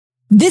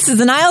This is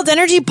an IELTS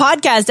Energy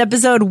Podcast,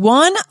 episode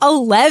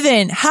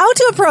 111, how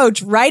to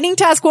approach writing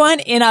task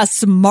 1 in a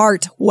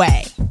smart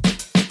way.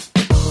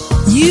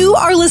 You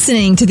are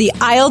listening to the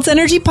IELTS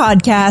Energy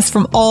Podcast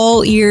from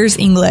All Ears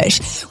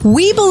English.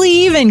 We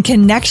believe in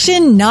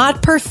connection,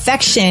 not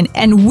perfection,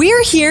 and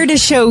we're here to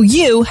show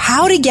you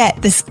how to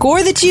get the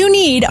score that you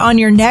need on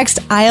your next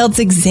IELTS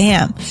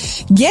exam.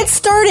 Get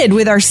started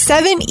with our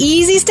 7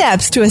 easy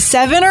steps to a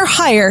 7 or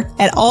higher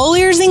at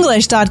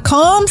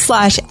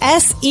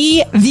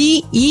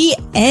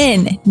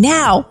allearsenglish.com/SEVEN.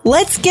 Now,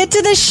 let's get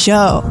to the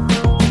show.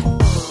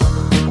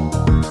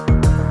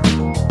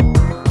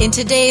 In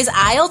today's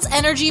IELTS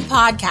Energy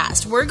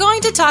Podcast, we're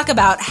going to talk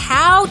about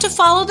how to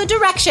follow the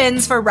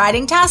directions for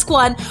writing task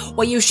 1,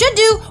 what you should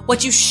do,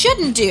 what you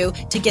shouldn't do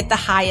to get the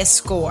highest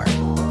score.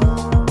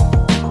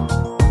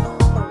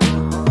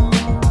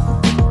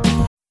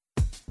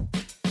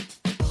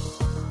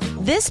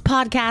 This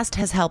podcast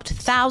has helped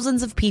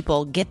thousands of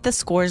people get the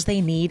scores they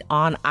need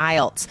on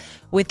IELTS.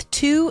 With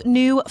 2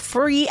 new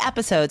free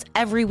episodes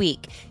every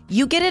week,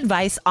 you get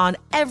advice on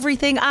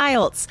everything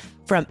IELTS,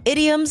 from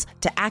idioms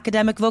to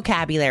academic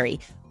vocabulary,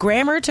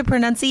 grammar to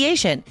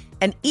pronunciation,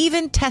 and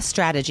even test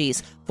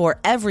strategies for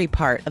every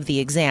part of the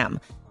exam.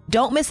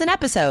 Don't miss an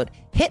episode.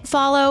 Hit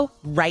follow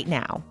right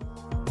now.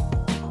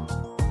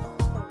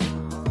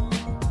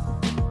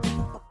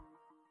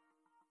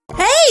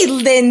 Hey,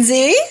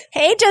 Lindsay.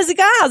 Hey,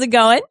 Jessica, how's it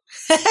going?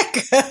 Good.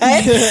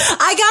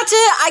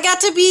 I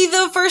got to be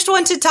the first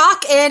one to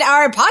talk in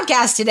our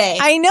podcast today.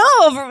 I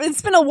know,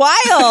 it's been a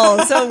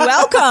while, so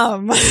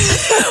welcome.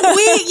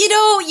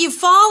 You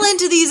fall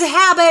into these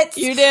habits.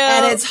 You do.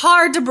 And it's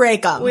hard to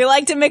break them. We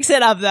like to mix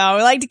it up, though.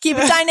 We like to keep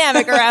it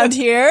dynamic around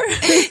here.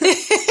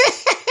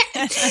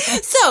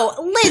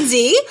 So,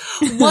 Lindsay,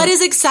 what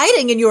is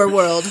exciting in your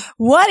world?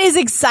 What is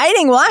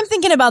exciting? Well, I'm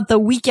thinking about the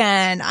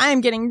weekend.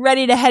 I'm getting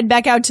ready to head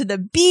back out to the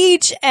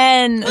beach,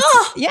 and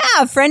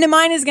a friend of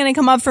mine is going to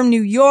come up from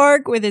New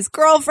York with his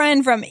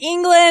girlfriend from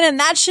England, and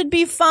that should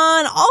be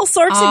fun. All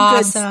sorts of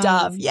good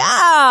stuff.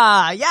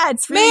 Yeah,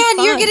 it's really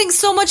fun. You're getting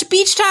so much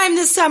beach time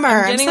this summer.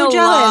 I'm getting so a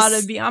jealous. lot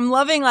of I'm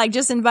loving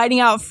just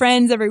inviting out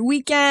friends every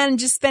weekend,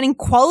 just spending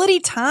quality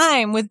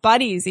time with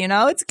buddies,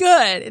 It's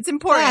good. It's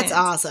important. That's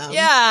awesome.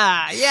 Yeah.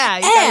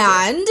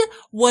 And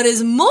what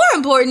is more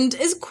important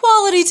is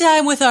quality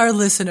time with our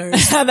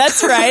listeners.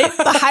 That's right.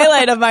 The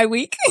highlight of my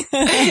week.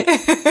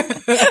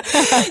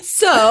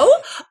 So,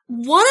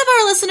 one of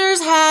our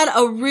listeners had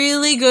a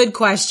really good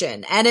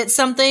question, and it's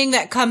something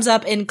that comes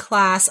up in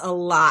class a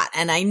lot,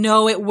 and I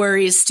know it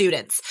worries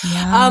students.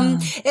 Yeah.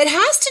 It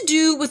has to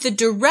do with the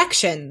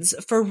directions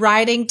for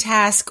writing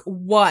task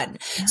 1.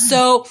 Yeah.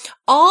 So,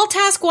 all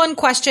task 1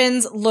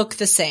 questions look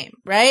the same,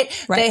 right?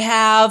 They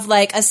have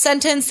a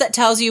sentence that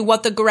tells you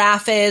what the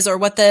graph is or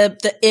what the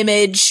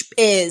image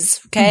is,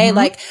 okay?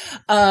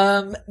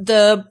 Mm-hmm.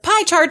 The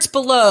pie charts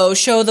below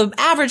show the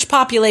average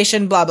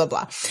population, blah, blah,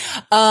 blah.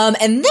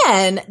 And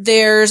then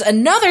there's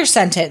another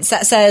sentence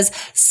that says,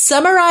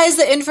 summarize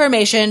the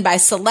information by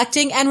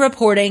selecting and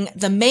reporting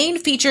the main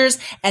features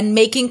and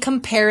making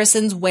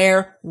comparisons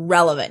where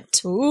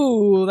relevant.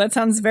 Ooh, that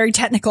sounds very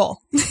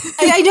technical.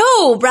 I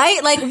know,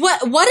 right?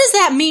 What does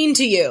that mean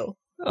to you?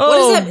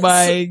 Oh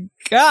my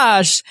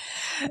gosh.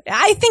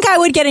 I think I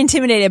would get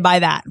intimidated by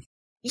that.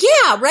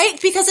 Yeah,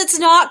 right? Because it's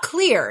not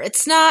clear.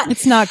 It's not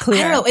clear.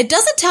 I don't know. It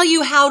doesn't tell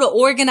you how to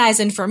organize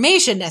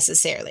information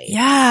necessarily.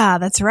 Yeah,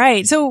 that's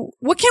right. So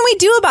what can we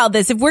do about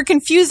this if we're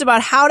confused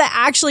about how to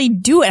actually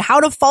do it, how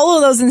to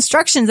follow those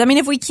instructions? I mean,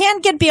 if we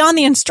can't get beyond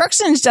the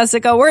instructions,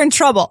 Jessica, we're in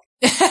trouble.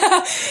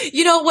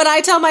 What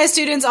I tell my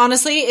students,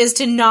 honestly, is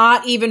to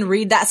not even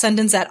read that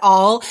sentence at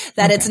all,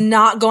 that It's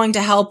not going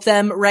to help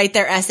them write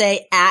their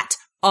essay at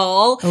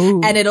all.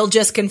 Ooh. And it'll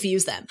just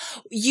confuse them.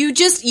 You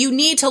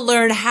need to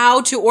learn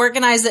how to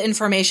organize the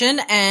information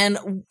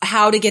and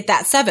how to get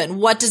that 7.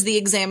 What does the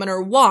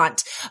examiner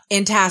want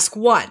in task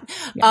 1?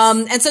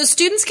 Yes. And so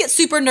students get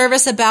super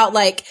nervous about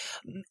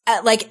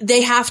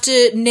they have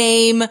to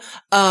name, they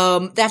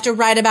have to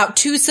write about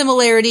 2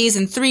 similarities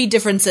and 3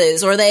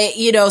 differences, or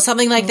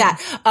something like that.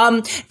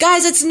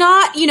 Guys, it's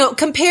not,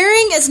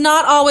 comparing is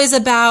not always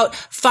about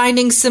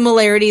finding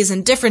similarities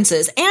and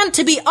differences. And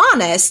to be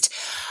honest,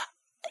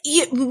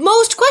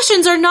 most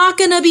questions are not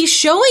going to be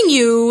showing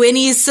you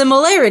any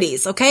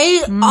similarities,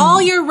 okay?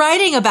 All you're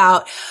writing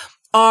about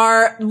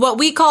are what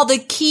we call the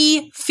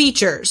key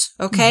features,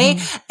 okay?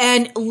 Mm-hmm.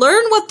 And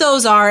learn what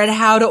those are and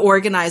how to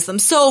organize them.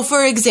 So,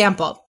 for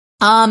example,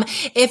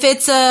 if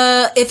it's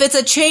a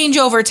change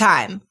over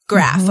time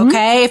graph,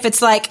 okay? If it's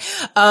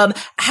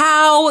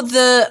how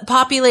the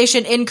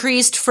population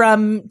increased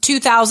from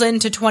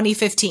 2000 to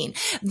 2015,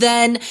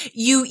 then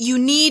you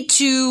need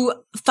to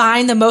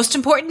find the most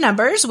important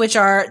numbers, which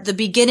are the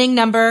beginning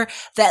number,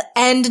 the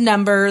end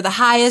number, the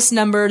highest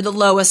number, the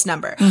lowest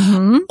number.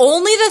 Mm-hmm.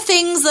 Only the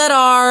things that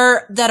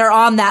are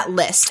on that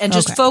list, and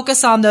just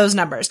focus on those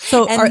numbers.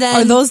 So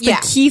are those the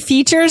key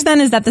features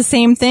then? Is that the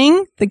same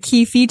thing? The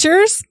key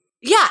features?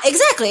 Yeah,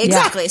 exactly.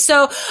 Yeah.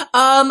 So,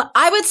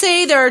 I would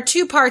say there are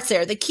 2 parts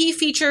there. The key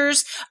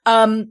features,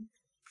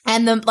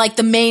 and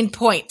the main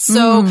points.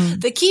 So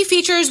the key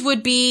features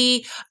would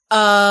be,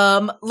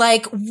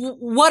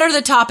 what are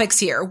the topics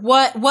here?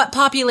 What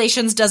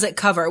populations does it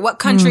cover? What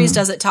countries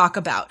does it talk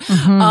about?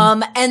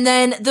 And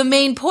then the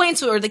main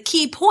points or the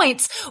key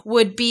points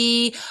would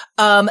be,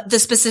 the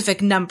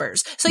specific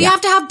numbers. So you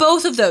have to have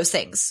both of those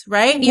things,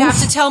 right? You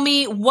have to tell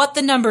me what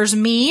the numbers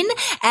mean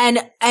and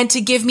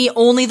to give me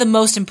only the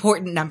most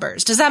important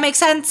numbers. Does that make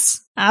sense?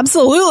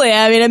 Absolutely.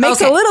 I mean, it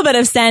makes a little bit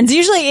of sense.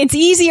 Usually it's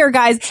easier,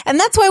 guys. And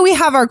that's why we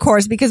have our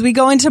course, because we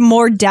go into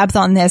more depth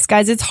on this,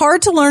 guys. It's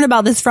hard to learn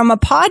about this from a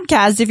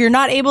podcast if you're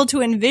not able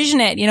to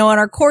envision it. You know, in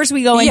our course,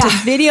 we go into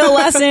video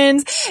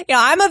lessons. You know,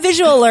 I'm a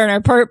visual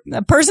learner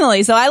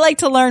personally. So I like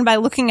to learn by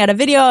looking at a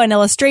video, an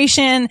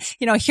illustration,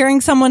 you know, hearing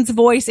someone's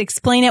voice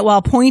explain it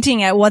while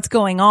pointing at what's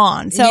going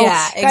on. So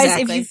guys,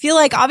 if you feel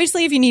like,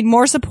 obviously, if you need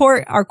more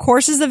support, our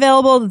course is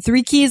available. The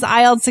 3 Keys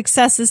IELTS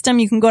Success System.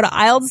 You can go to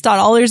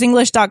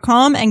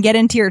IELTS.allearsenglish.com and get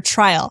into your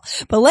trial.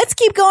 But let's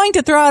keep going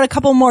to throw out a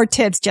couple more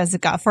tips,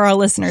 Jessica, for our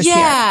listeners here.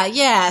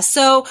 Yeah.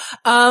 So,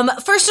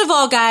 first of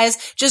all,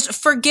 guys, just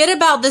forget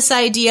about this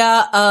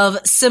idea of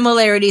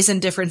similarities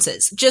and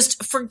differences.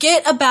 Just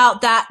forget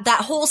about that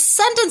whole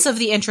sentence of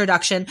the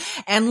introduction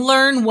and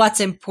learn what's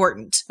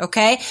important.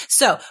 Okay.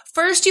 So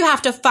first you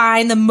have to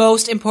find the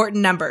most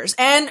important numbers.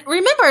 And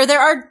remember, there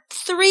are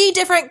 3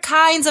 different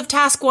kinds of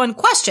task 1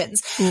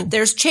 questions.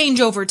 There's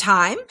change over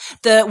time,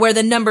 where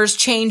the numbers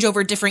change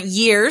over different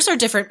years or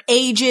different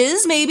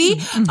ages, maybe.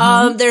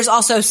 There's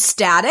also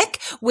static,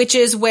 which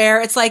is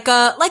where it's like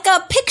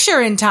a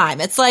picture in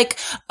time. It's like,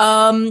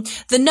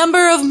 the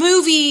number of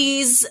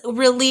movies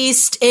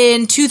released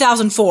in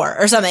 2004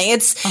 or something.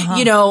 It's,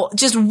 you know,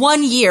 just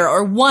 1 year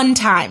or 1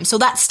 time. So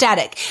that's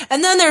static.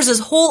 And then there's this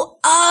whole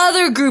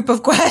other group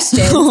of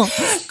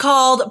questions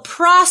called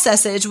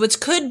processes, which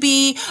could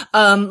be,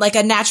 like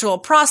a natural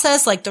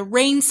process, like the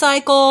rain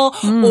cycle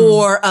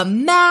or a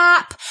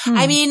map.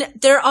 I mean,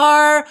 there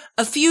are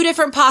a few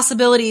different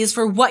possibilities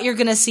for what you're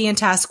going to see in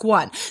task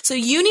 1. So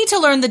you need to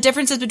learn the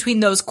differences between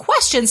those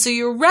questions so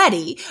you're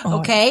ready.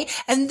 Okay.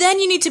 And then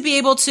you need to be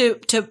able to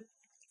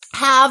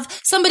have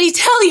somebody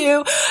tell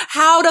you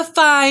how to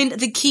find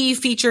the key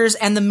features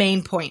and the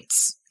main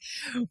points.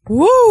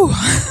 Woo!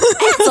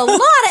 It's a lot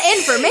of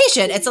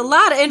information. It's a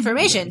lot of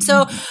information.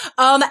 So,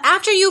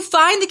 after you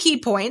find the key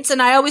points,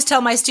 and I always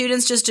tell my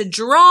students just to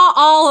draw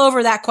all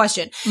over that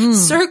question,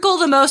 circle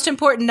the most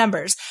important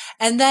numbers,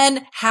 and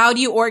then how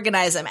do you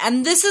organize them?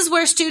 And this is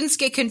where students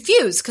get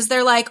confused because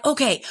they're like,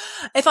 okay,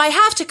 if I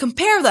have to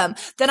compare them,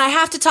 then I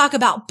have to talk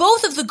about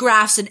both of the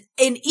graphs in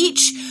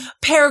each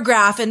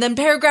paragraph, and then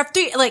paragraph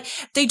 3, like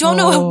they don't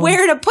know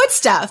where to put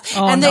stuff.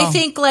 And they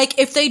think like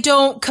if they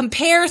don't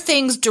compare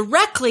things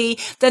directly,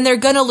 then they're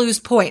going to lose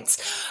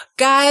points.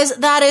 Guys,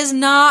 that is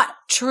not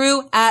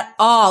true at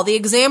all. The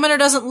examiner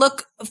doesn't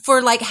look for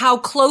like how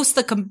close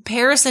the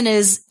comparison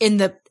is in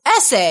the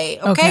essay.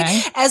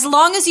 Okay. As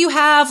long as you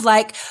have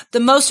like the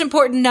most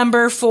important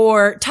number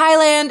for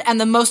Thailand and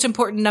the most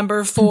important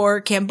number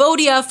for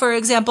Cambodia, for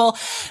example,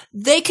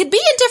 they could be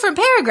in different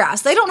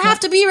paragraphs. They don't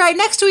have to be right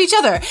next to each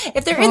other.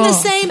 If they're in the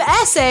same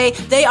essay,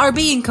 they are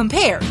being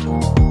compared.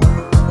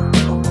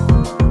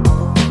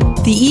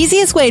 The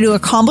easiest way to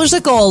accomplish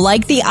a goal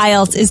like the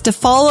IELTS is to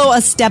follow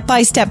a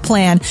step-by-step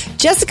plan.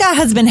 Jessica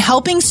has been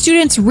helping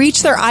students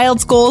reach their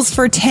IELTS goals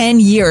for 10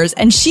 years,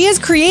 and she has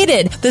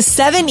created the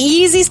 7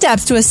 easy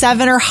steps to a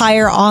 7 or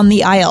higher on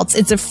the IELTS.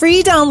 It's a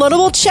free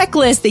downloadable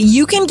checklist that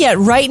you can get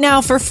right now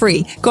for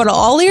free. Go to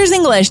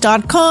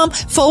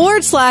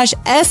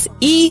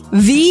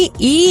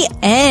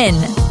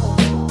allearsenglish.com/SEVEN.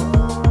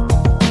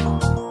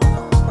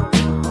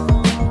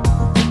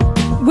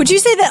 Would you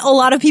say that a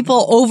lot of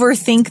people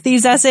overthink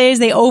these essays?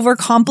 They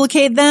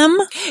overcomplicate them?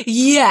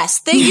 Yes.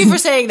 Thank you for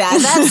saying that.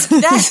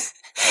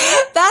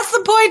 That's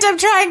the point I'm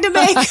trying to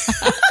make.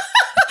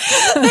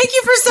 Thank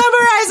you for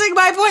summarizing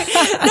my point.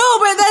 No,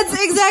 but that's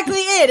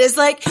exactly it. It's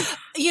like,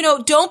 you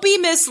know, don't be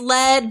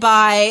misled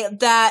by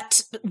that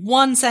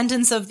one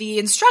sentence of the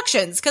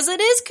instructions because it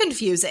is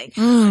confusing.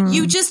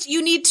 You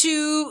need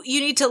to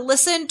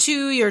listen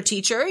to your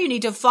teacher. You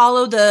need to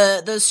follow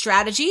the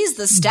strategies,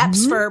 the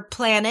steps for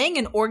planning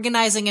and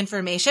organizing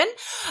information.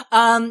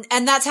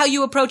 And that's how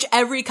you approach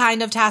every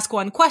kind of task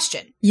 1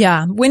 question.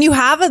 Yeah. When you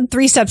have a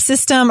 3-step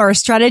system or a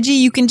strategy,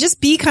 you can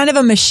just be kind of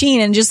a machine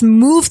and just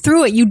move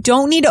through it. You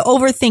don't need to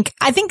overthink.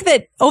 I think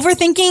that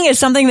overthinking is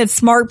something that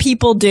smart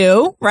people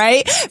do,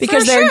 right?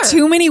 Because there are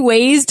too many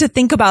ways to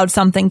think about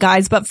something,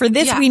 guys. But for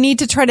this, we need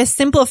to try to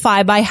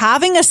simplify by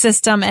having a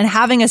system and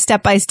having a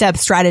step-by-step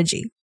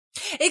strategy.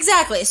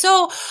 Exactly.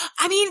 So,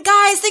 I mean,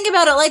 guys, think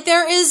about it. Like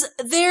there is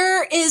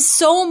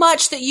so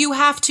much that you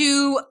have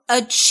to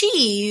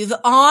achieve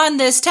on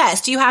this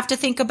test. You have to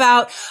think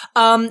about,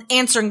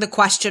 answering the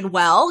question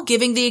well,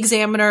 giving the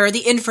examiner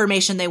the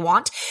information they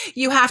want.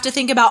 You have to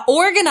think about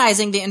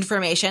organizing the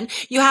information.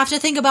 You have to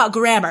think about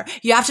grammar.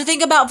 You have to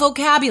think about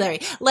vocabulary.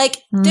 Like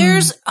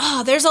there's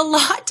a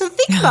lot to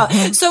think about.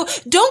 So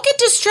don't get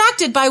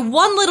distracted by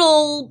one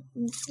little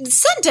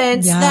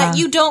sentence that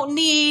you don't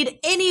need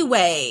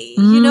anyway.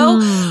 You know?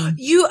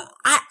 know,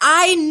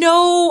 I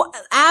know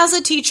as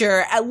a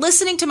teacher,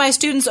 listening to my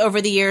students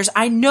over the years,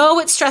 I know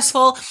it's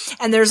stressful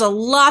and there's a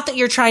lot that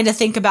you're trying to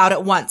think about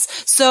at once.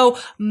 So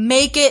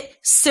make it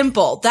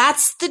simple.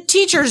 That's the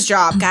teacher's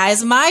job,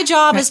 guys. My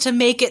job is to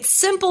make it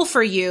simple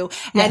for you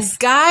and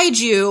guide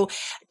you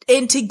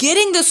into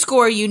getting the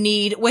score you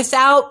need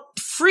without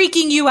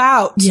freaking you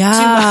out too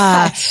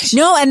much.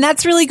 No, and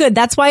that's really good.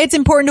 That's why it's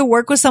important to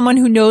work with someone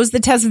who knows the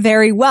test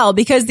very well,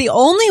 because the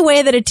only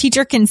way that a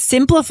teacher can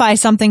simplify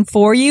something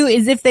for you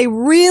is if they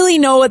really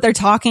know what they're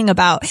talking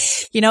about.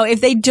 You know,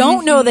 if they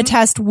don't know the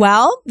test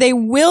well, they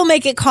will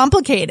make it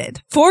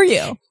complicated for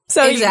you.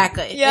 So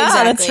exactly.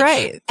 That's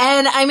right.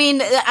 And I mean,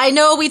 I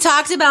know we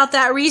talked about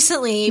that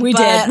recently, but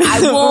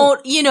I won't,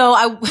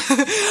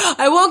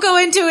 I won't go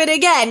into it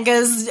again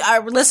because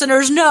our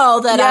listeners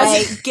know that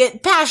I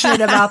get passionate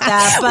about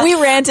that. But we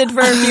ranted for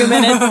a few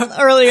minutes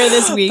earlier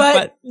this week,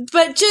 but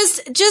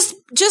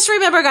just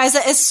remember, guys,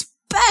 that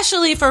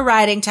especially for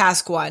writing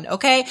task 1,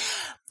 okay?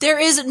 There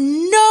is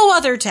no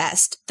other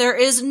test. There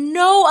is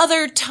no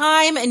other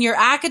time in your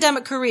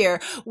academic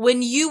career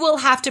when you will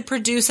have to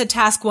produce a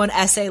task 1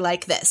 essay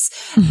like this.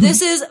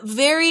 This is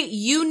very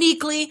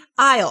uniquely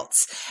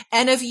IELTS.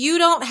 And if you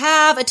don't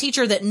have a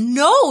teacher that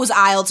knows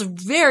IELTS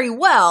very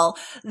well,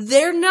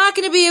 they're not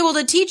going to be able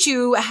to teach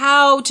you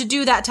how to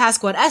do that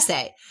task 1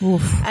 essay.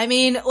 Oof. I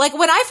mean, like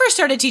when I first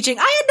started teaching,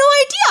 I had no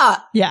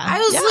idea. Yeah. I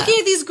was looking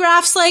at these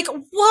graphs like,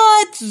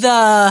 what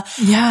the?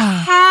 Yeah.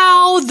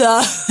 How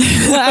the?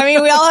 I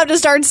mean, we all have to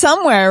start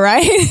somewhere,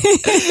 right?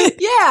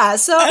 Yeah.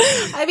 So,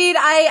 I mean,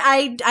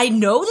 I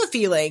know the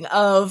feeling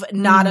of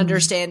not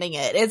understanding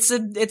it. It's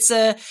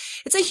a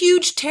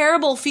huge,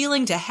 terrible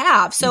feeling to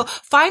have. So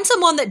find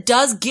someone that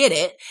does get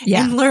it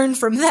and learn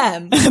from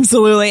them.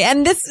 Absolutely.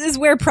 And this is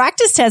where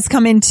practice tests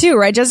come in too,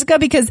 right, Jessica?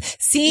 Because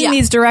seeing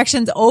these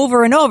directions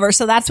over and over.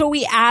 So that's what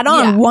we add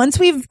on. Yeah. Once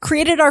we've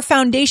created our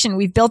foundation,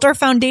 we've built our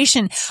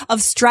foundation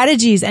of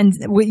strategies and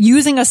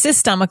using a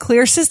system, a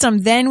clear system,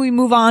 then we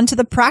move on to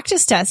the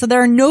practice test. So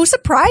there are no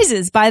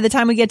surprises by the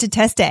time we get to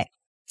test day.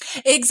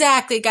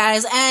 Exactly,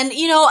 guys. And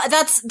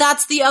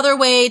that's the other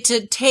way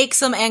to take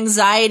some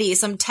anxiety,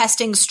 some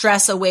testing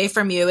stress away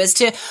from you, is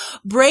to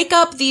break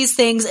up these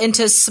things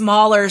into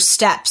smaller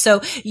steps.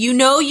 So you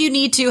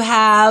need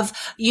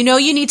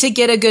to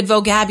get a good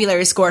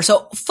vocabulary score.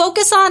 So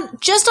focus on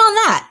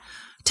that.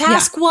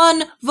 Task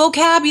 1,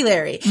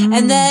 vocabulary.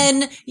 And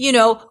then,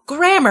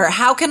 grammar.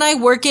 How can I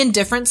work in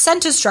different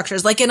sentence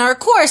structures? Like in our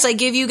course, I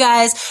give you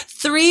guys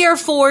 3 or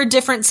 4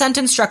 different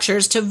sentence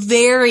structures to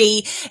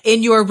vary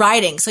in your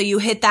writing. So you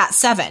hit that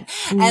 7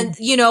 and,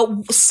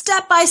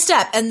 step by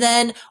step. And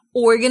then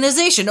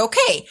organization.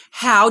 Okay.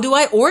 How do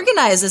I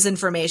organize this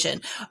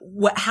information?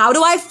 How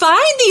do I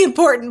find the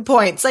important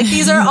points? Like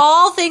these are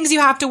all things you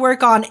have to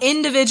work on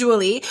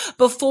individually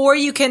before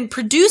you can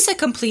produce a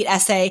complete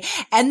essay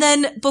and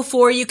then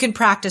before you can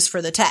practice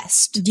for the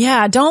test.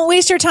 Yeah. Don't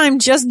waste your time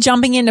just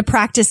jumping into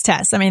practice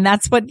tests. I mean,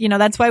 that's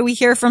why we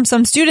hear from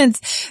some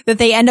students that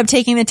they end up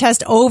taking the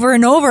test over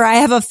and over. I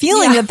have a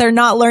feeling that they're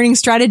not learning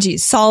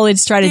strategies, solid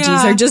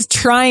strategies. They're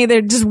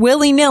just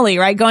willy-nilly,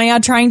 right? Going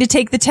out, trying to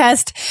take the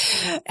test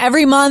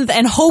every month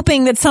and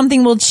hoping that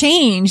something will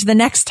change the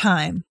next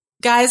time.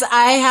 Guys,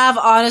 I have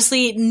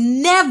honestly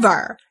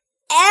never,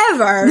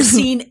 ever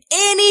seen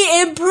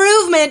any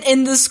improvement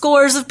in the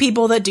scores of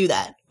people that do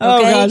that. Okay?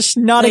 Oh gosh,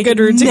 not a good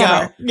route to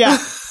go. Yeah,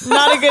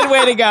 not a good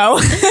way to go.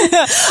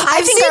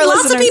 I've seen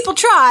lots of people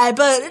try,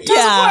 but it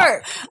doesn't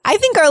work. I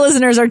think our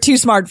listeners are too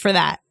smart for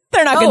that.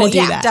 They're not going to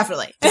do that.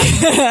 Definitely.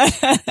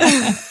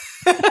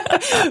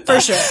 For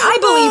sure. I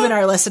believe in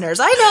our listeners.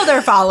 I know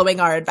they're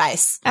following our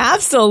advice.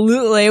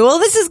 Absolutely. Well,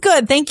 this is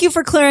good. Thank you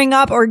for clearing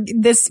up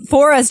this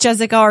for us,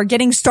 Jessica, or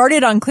getting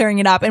started on clearing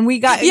it up. And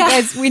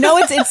guys, we know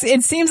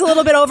it seems a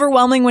little bit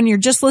overwhelming when you're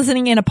just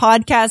listening in a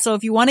podcast. So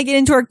if you want to get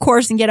into our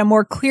course and get a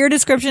more clear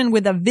description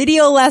with a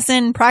video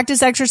lesson,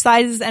 practice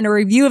exercises, and a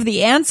review of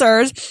the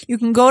answers, you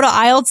can go to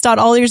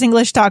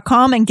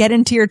IELTS.allearsenglish.com and get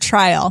into your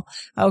trial.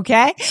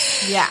 Okay?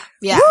 Yeah.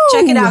 Yeah. Woo!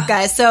 Check it out,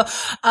 guys. So,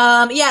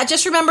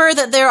 just remember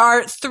that there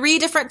are 3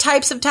 different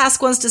types of task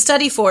 1s to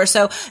study for.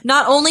 So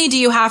not only do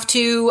you have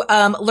to,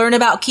 learn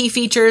about key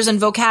features and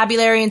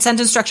vocabulary and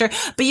sentence structure,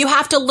 but you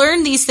have to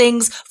learn these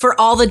things for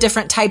all the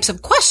different types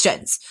of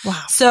questions.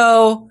 Wow.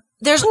 So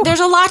there's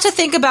a lot to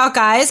think about,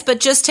 guys, but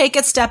just take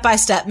it step by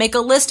step. Make a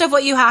list of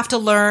what you have to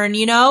learn,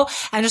 and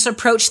just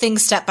approach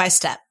things step by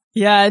step.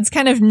 Yeah, it's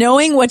kind of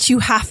knowing what you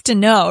have to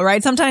know,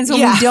 right? Sometimes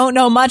when we don't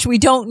know much, we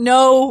don't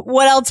know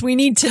what else we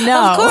need to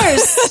know. Of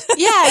course.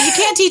 Yeah, you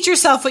can't teach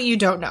yourself what you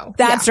don't know.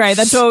 That's right.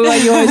 That's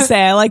what you always say.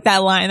 I like that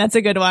line. That's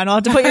a good one. I'll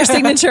have to put your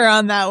signature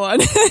on that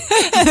one.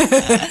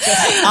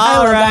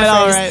 All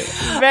right.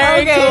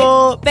 Very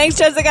cool. Thanks,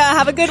 Jessica.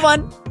 Have a good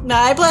one.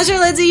 My pleasure,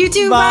 Lindsay. You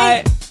too.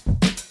 Bye.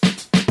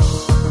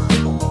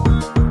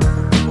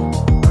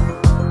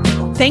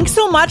 Thanks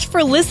so much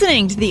for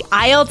listening to the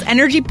IELTS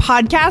Energy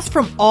Podcast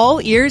from All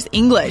Ears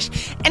English.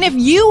 And if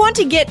you want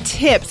to get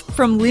tips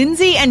from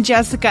Lindsay and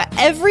Jessica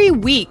every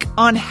week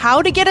on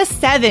how to get a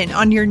 7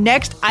 on your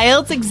next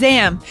IELTS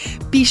exam,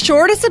 be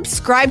sure to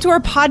subscribe to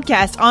our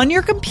podcast on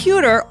your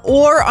computer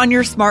or on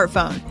your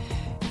smartphone.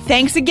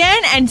 Thanks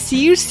again and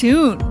see you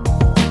soon.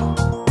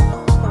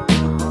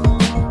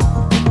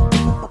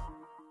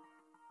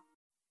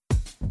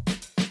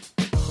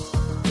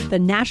 The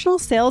national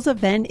sales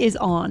event is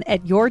on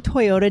at your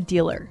Toyota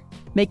dealer,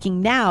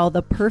 making now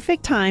the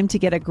perfect time to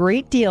get a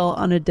great deal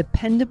on a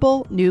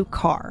dependable new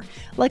car,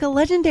 like a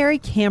legendary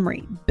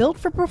Camry, built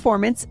for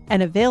performance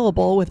and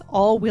available with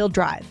all-wheel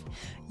drive.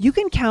 You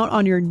can count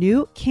on your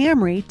new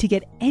Camry to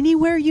get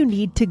anywhere you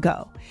need to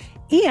go.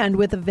 And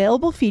with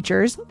available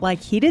features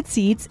like heated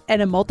seats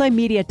and a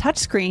multimedia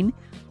touchscreen,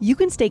 you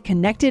can stay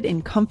connected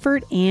in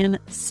comfort and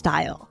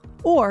style.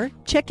 Or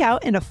check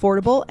out an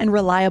affordable and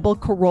reliable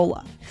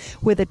Corolla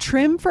with a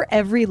trim for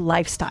every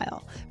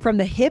lifestyle. From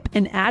the hip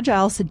and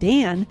agile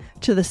sedan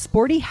to the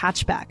sporty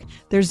hatchback,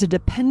 there's a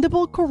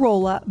dependable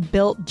Corolla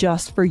built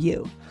just for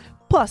you.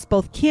 Plus,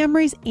 both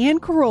Camrys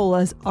and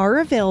Corollas are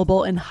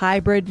available in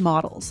hybrid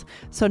models.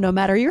 So no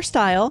matter your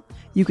style,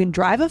 you can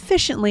drive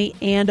efficiently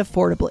and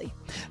affordably.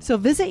 So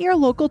visit your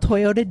local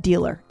Toyota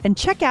dealer and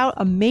check out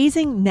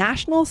amazing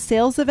national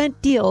sales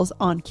event deals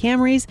on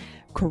Camrys,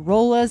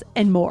 Corollas,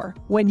 and more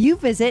when you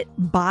visit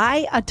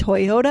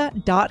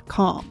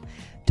buyatoyota.com.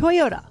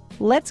 Toyota,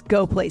 let's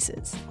go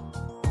places.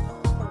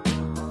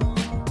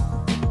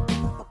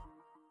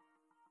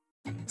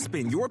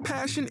 Spin your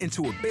passion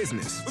into a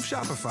business with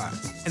Shopify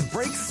and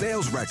break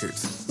sales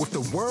records with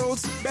the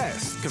world's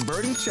best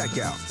converting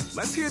checkout.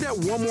 Let's hear that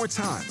one more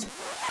time.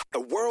 The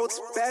world's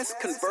best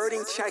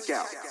converting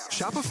checkout.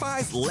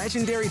 Shopify's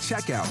legendary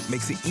checkout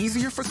makes it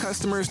easier for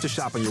customers to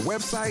shop on your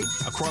website,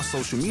 across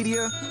social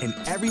media, and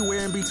everywhere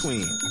in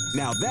between.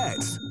 Now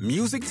that's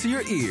music to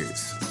your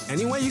ears.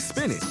 Any way you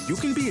spin it, you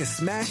can be a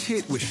smash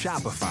hit with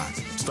Shopify.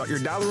 Start your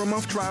 $1 a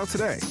month trial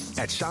today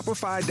at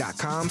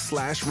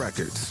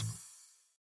shopify.com/records.